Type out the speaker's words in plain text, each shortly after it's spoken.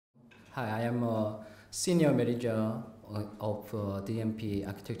Hi, I am a senior manager of DMP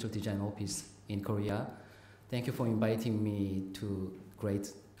Architectural Design Office in Korea. Thank you for inviting me to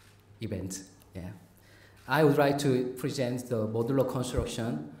great event. Yeah, I would like to present the modular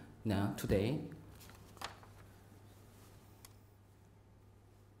construction now today.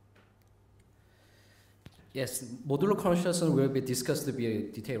 Yes, modular construction will be discussed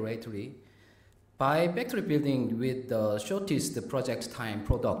detailed later. By factory building with the shortest project time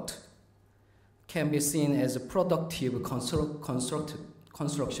product can be seen as a productive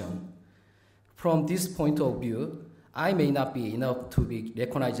construction. From this point of view, I may not be enough to be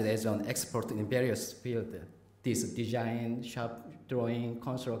recognized as an expert in various fields. This design, shop drawing,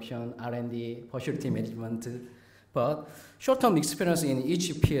 construction, R&D, facility management, but short-term experience in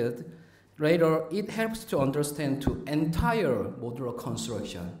each field, rather it helps to understand the entire modular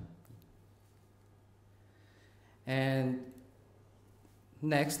construction. And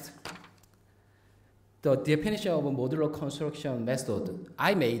next, the definition of a modular construction method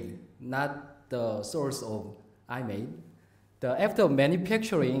I made, not the source of I made. After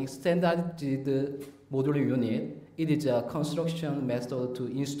manufacturing standardized modular unit, it is a construction method to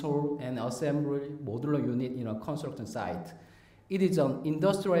install and assemble modular unit in a construction site. It is an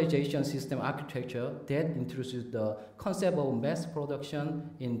industrialization system architecture that introduces the concept of mass production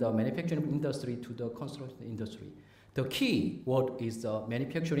in the manufacturing industry to the construction industry. The key word is the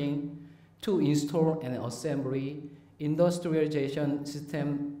manufacturing to install and assembly, industrialization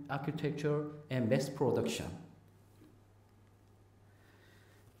system architecture, and mass production.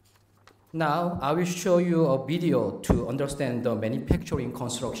 Now, I will show you a video to understand the manufacturing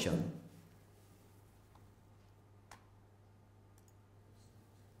construction.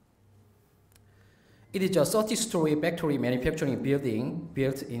 It is a 30-story factory manufacturing building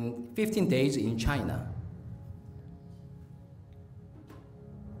built in 15 days in China.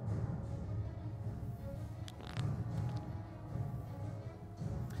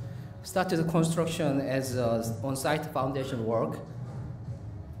 Started construction as on-site foundation work.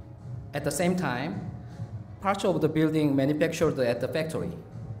 At the same time, parts of the building manufactured at the factory.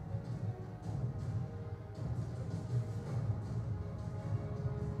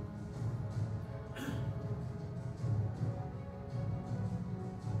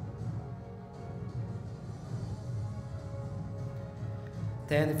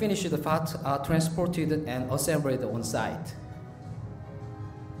 Then finished parts are transported and assembled on site.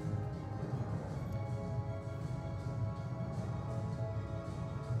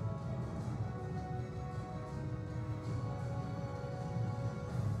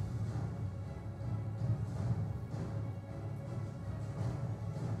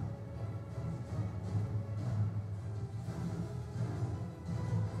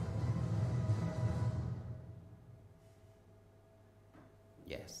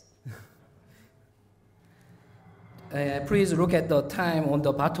 Yes. Please look at the time on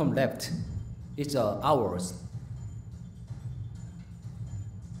the bottom left. It's hours.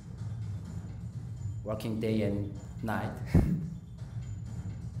 Working day and night.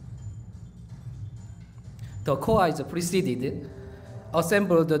 The core is preceded,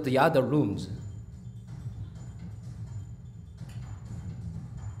 assembled the other rooms.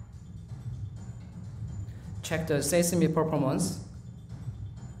 Check the seismic performance.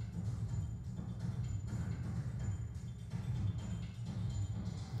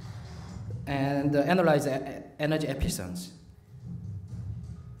 And analyze energy efficiency.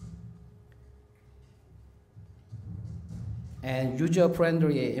 And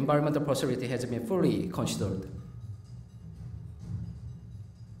user-friendly environmental facility has been fully considered.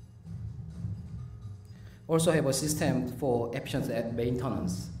 Also have a system for efficient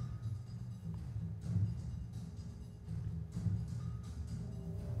maintenance.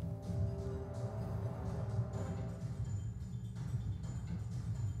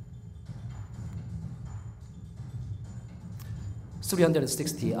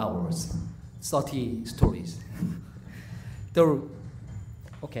 $360 hours, 30 stories.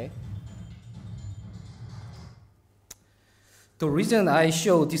 Okay. The reason I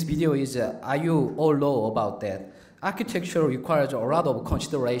show this video is you all know about that. Architecture requires a lot of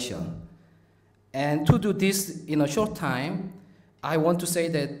consideration. And to do this in a short time, I want to say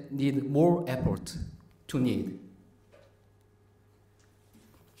that need more effort to need.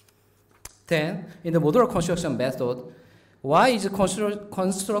 Then, in the modular construction method, why is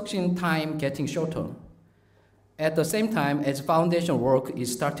construction time getting shorter? At the same time as foundation work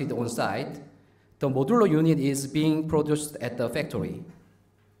is started on site, the modular unit is being produced at the factory.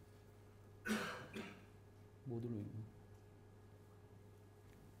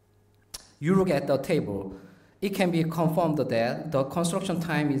 You look at the table. it can be confirmed that the construction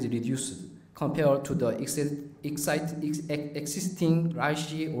time is reduced compared to the existing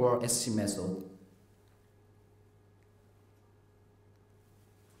RC or SC method.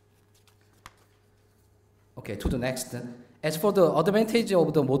 Okay, to the next. As for the advantage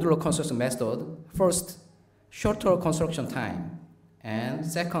of the modular construction method, first, shorter construction time, and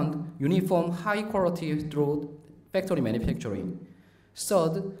second, uniform high quality through factory manufacturing.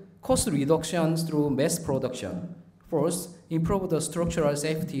 Third, cost reduction through mass production. Fourth, improve the structural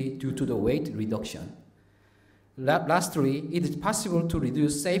safety due to the weight reduction. Lastly, it is possible to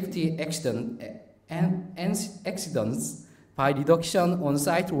reduce safety accidents by reduction on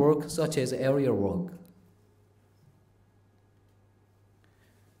site work such as aerial work.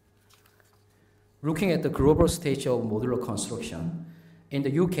 Looking at the global stage of modular construction, in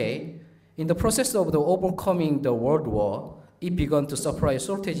the UK, in the process of overcoming the World War, it began to supply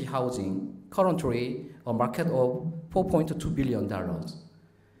shortage housing, currently a market of $4.2 billion.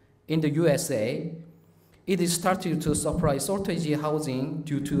 In the USA, it is starting to supply shortage housing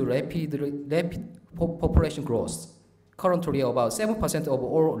due to rapid population growth. Currently, about 7% of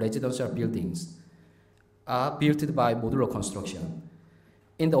all residential buildings are built by modular construction.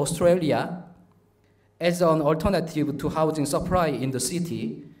 In Australia, as an alternative to housing supply in the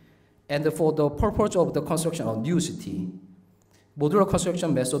city, and for the purpose of the construction of new city, modular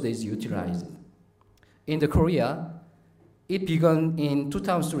construction method is utilized. In the Korea, it began in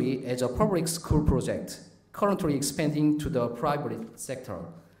 2003 as a public school project, currently expanding to the private sector,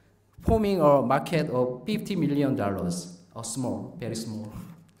 forming a market of $50 million, a small, very small.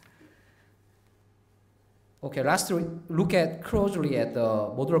 Okay, lastly, look closely at the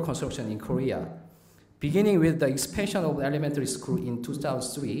modular construction in Korea. Beginning with the expansion of elementary school in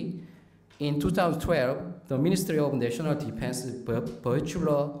 2003, in 2012, the Ministry of National Defense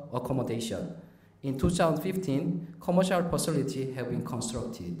virtual accommodation. In 2015, commercial facilities have been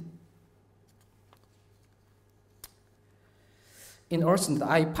constructed. In Earth,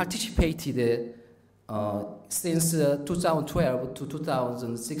 I participated since 2012 to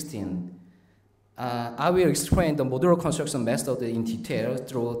 2016. I will explain the modular construction method in detail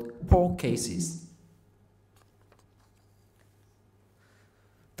through 4 cases.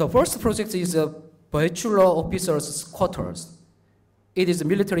 The first project is a bachelor officers' quarters. It is a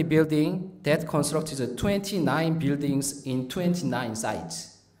military building that constructs 29 buildings in 29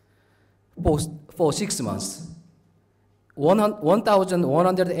 sites for 6 months.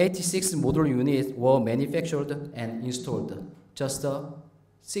 1,186 modular units were manufactured and installed just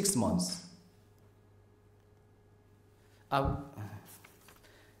 6 months.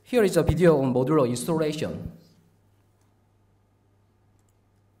 Here is a video on modular installation.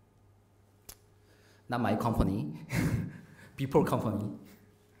 Not my company, before company.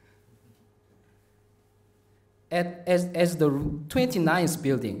 As the 29th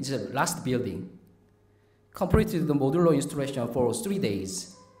building, it's the last building, completed the modular installation for 3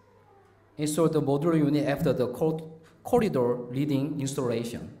 days. Installed the modular unit after the corridor leading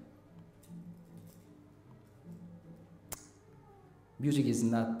installation. Music is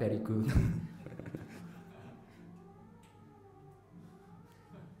not very good.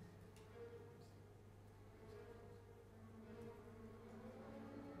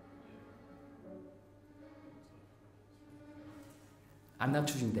 I'm not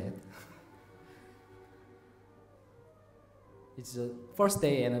choosing that. It's the first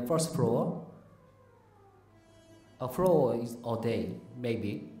day and the first floor. A floor is a day,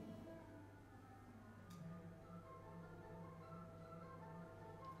 maybe.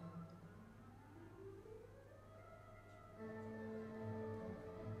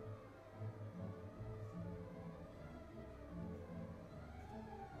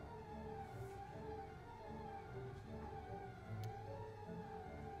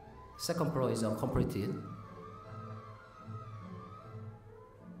 Second floor is completed.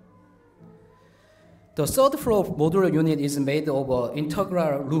 The third floor modular unit is made of an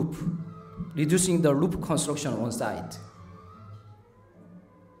integral roof, reducing the roof construction on site.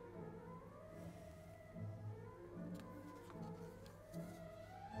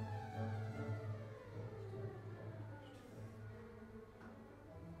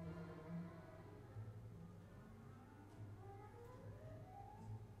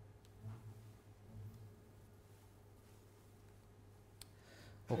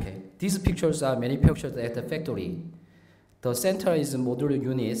 Okay, these pictures are manufactured at the factory. The center is modular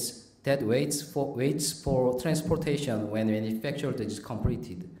units that waits for transportation when manufactured is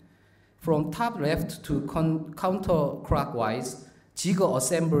completed. From top left to counterclockwise, Jigger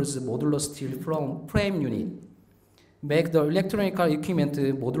assembles modular steel frame unit, make the electronic equipment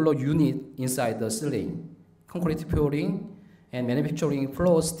modular unit inside the ceiling, concrete pouring, and manufacturing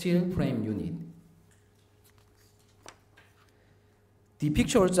floor steel frame unit. The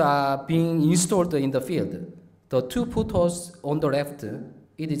pictures are being installed in the field. The two photos on the left,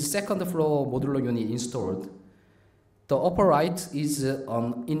 it is second floor modular unit installed. The upper right is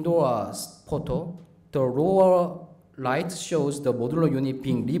an indoor photo. The lower right shows the modular unit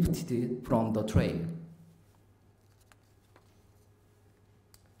being lifted from the tray.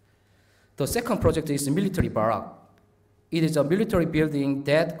 The second project is military barrack. It is a military building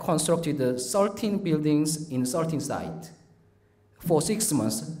that constructed 13 buildings in 13 sites. For 6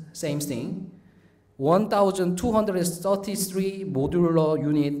 months, same thing. 1,233 modular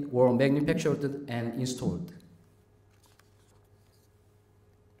units were manufactured and installed.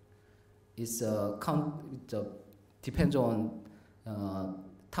 It depends on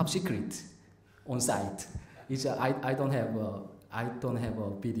top secret on site. I don't have a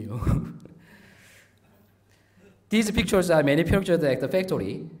video. These pictures are manufactured at the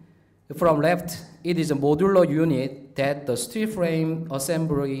factory. From left, it is a modular unit that the steel frame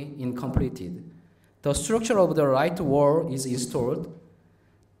assembly is completed. The structure of the right wall is installed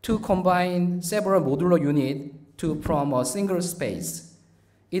to combine several modular units to form a single space.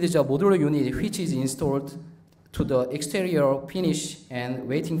 It is a modular unit which is installed to the exterior finish and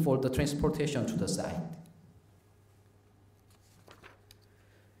waiting for the transportation to the site.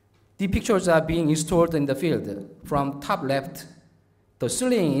 The pictures are being installed in the field. From top left, the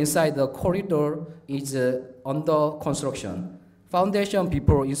ceiling inside the corridor is under construction. Foundation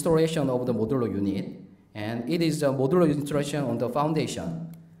before installation of the modular unit, and it is a modular installation on the foundation.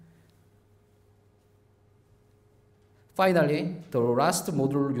 Finally, the last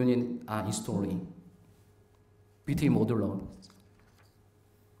modular unit are installing between modular.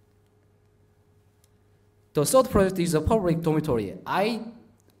 The third project is a public dormitory. I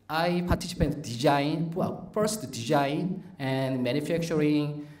participate design, well, first design and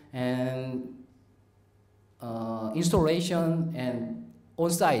manufacturing and installation and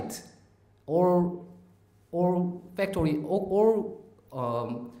on-site, or factory,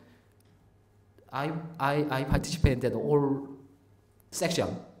 I participated all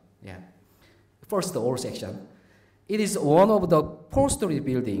section. Yeah, first all section. It is one of the 4-story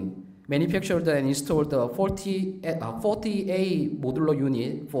building manufactured and installed 48 modular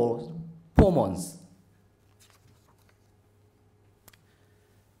unit for 4 months.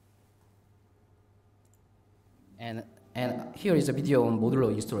 And here is a video on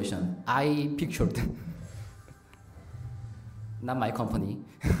modular installation. I pictured, not my company.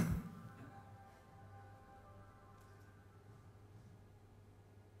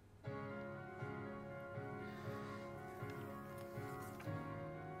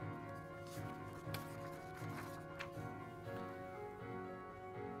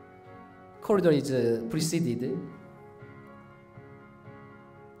 Corridor is preceded.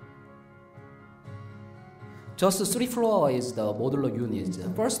 Just 3 floors is the modular unit.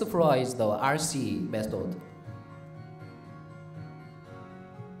 First floor is the RC method.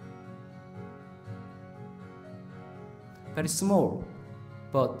 Very small,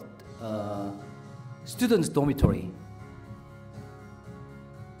 but students' dormitory.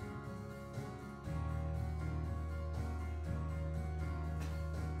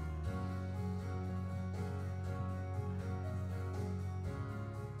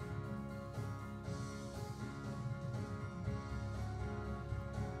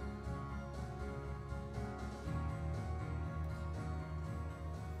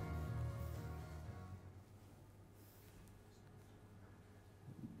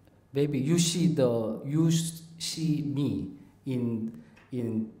 Maybe you see me in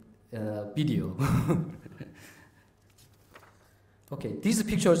video. Okay, these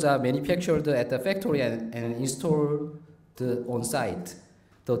pictures are manufactured at the factory and installed on site.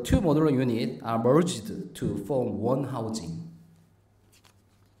 The 2 modular units are merged to form one housing.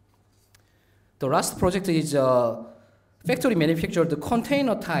 The last project is a factory manufactured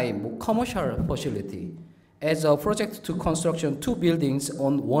container type commercial facility. As a project to construction 2 buildings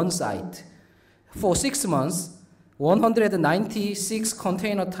on one site. For 6 months, 196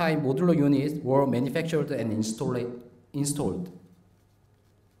 container type modular units were manufactured and installed.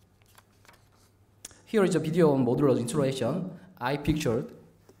 Here is a video on modular installation I pictured.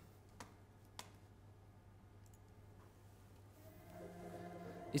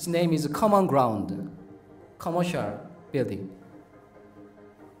 Its name is Common Ground, commercial building.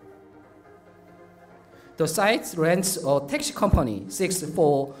 The site rents a taxi company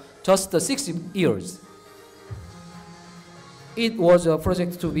for just 6 years. It was a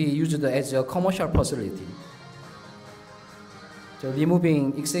project to be used as a commercial facility. So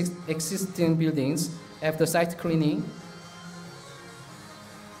removing existing buildings after site cleaning,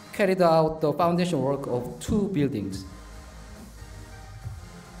 carried out the foundation work of 2 buildings.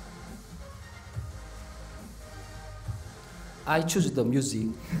 I choose the music.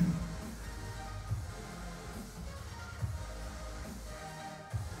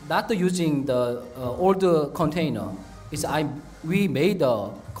 Not using the old container. We made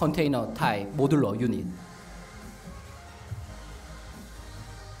a container type modular unit.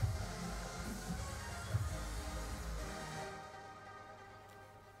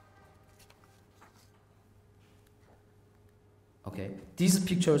 Okay, these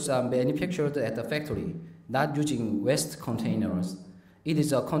pictures are manufactured at the factory, not using waste containers. It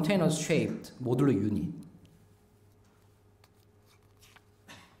is a container-shaped modular unit.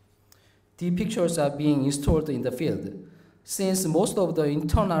 The pictures are being installed in the field. Since most of the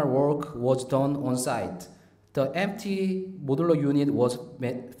internal work was done on site, the empty modular unit was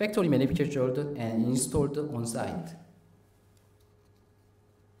factory manufactured and installed on site.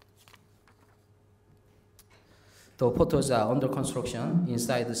 The photos are under construction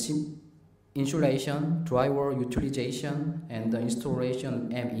inside the insulation, driver utilization, and the installation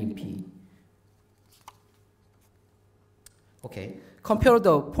MEP. Okay, compare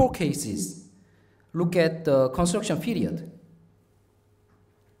the 4 cases. Look at the construction period.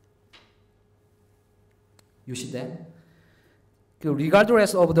 You see that?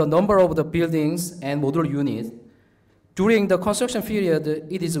 Regardless of the number of the buildings and modular units, during the construction period,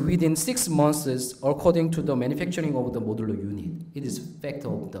 it is within 6 months according to the manufacturing of the modular unit. It is fact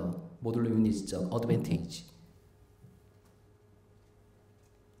of the modular unit's advantage.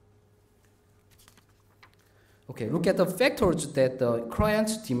 Okay, look at the factors that the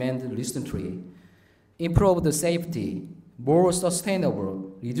clients demand recently. Improve the safety, more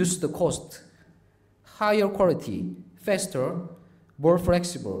sustainable, reduce the cost, higher quality, faster, more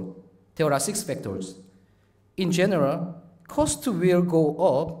flexible. There are 6 factors. In general, cost will go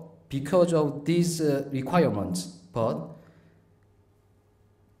up because of these requirements, but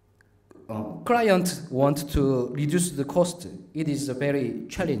clients want to reduce the cost. It is very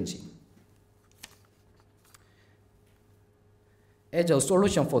challenging. As a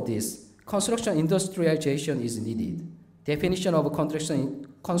solution for this, construction industrialization is needed. Definition of construction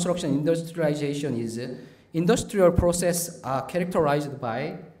industrialization is industrial processes are characterized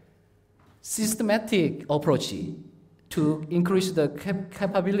by systematic approach to increase the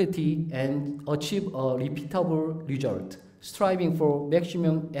capability and achieve a repeatable result, striving for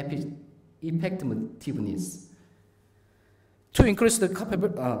maximum effectiveness. To increase the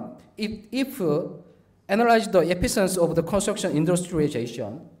capability, if analyze the efficiency of the construction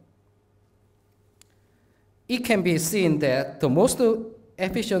industrialization, it can be seen that the most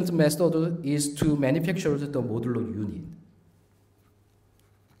efficient method is to manufacture the modular unit.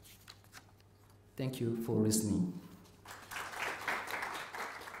 Thank you for listening.